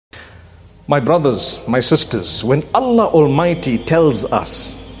My brothers, my sisters, when Allah Almighty tells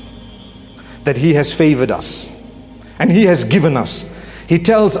us that He has favored us and He has given us, He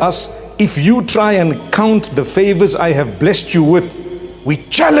tells us, if you try and count the favors I have blessed you with, we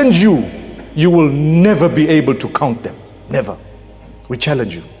challenge you, you will never be able to count them. Never. We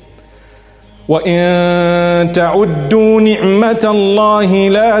challenge you. وَإِن تَعُدُّوا نِعْمَةَ اللَّهِ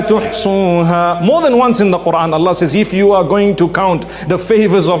لَا تُحْصُوهَا. More than once in the Quran, Allah says, if you are going to count the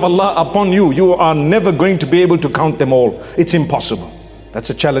favors of Allah upon you, you are never going to be able to count them all. It's impossible. That's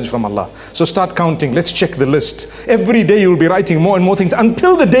a challenge from Allah. So start counting. Let's check the list. Every day you'll be writing more and more things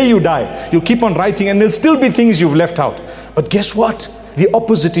until the day you die. You'll keep on writing and there'll still be things you've left out. But guess what? The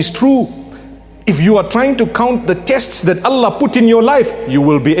opposite is true. If you are trying to count the tests that Allah put in your life, you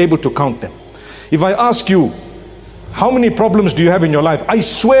will be able to count them. If I ask you, how many problems do you have in your life? I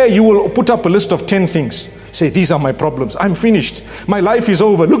swear you will put up a list of 10 things. Say, these are my problems. I'm finished. My life is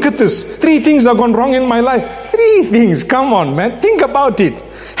over. Look at this. 3 things have gone wrong in my life. 3 things. Come on, man. Think about it.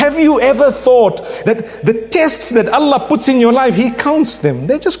 Have you ever thought that the tests that Allah puts in your life, He counts them?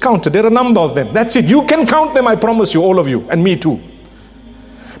 They're just counted. There are a number of them. That's it. You can count them, I promise you, all of you, and me too.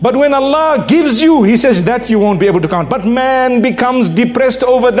 But when Allah gives you, He says that you won't be able to count. But man becomes depressed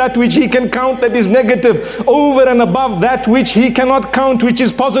over that which he can count, that is negative, over and above that which he cannot count, which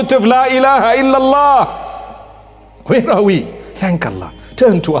is positive. La ilaha illallah. Where are we? Thank Allah.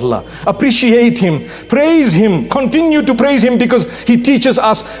 Turn to Allah. Appreciate Him. Praise Him. Continue to praise Him, because He teaches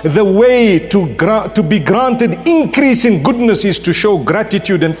us the way to be granted increase in goodness is to show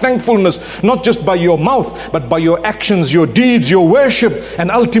gratitude and thankfulness, not just by your mouth, but by your actions, your deeds, your worship,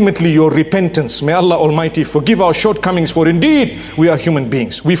 and ultimately your repentance. May Allah Almighty forgive our shortcomings, for indeed we are human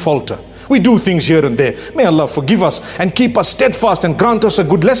beings. We falter. We do things here and there. May Allah forgive us and keep us steadfast and grant us a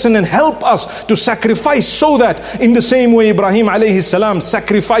good lesson and help us to sacrifice, so that in the same way Ibrahim alayhi salam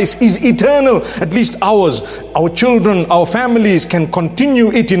sacrifice is eternal, at least ours, our children, our families can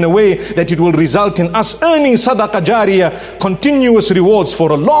continue it in a way that it will result in us earning sadaqah jariyah, continuous rewards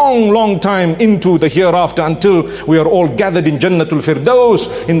for a long time into the hereafter, until we are all gathered in Jannatul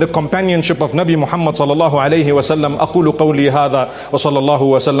Firdaus in the companionship of Nabi Muhammad sallallahu alayhi wa sallam. Aqulu qawli hadha wa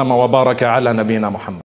sallallahu wa sallam wa baraka ala nabina Muhammad.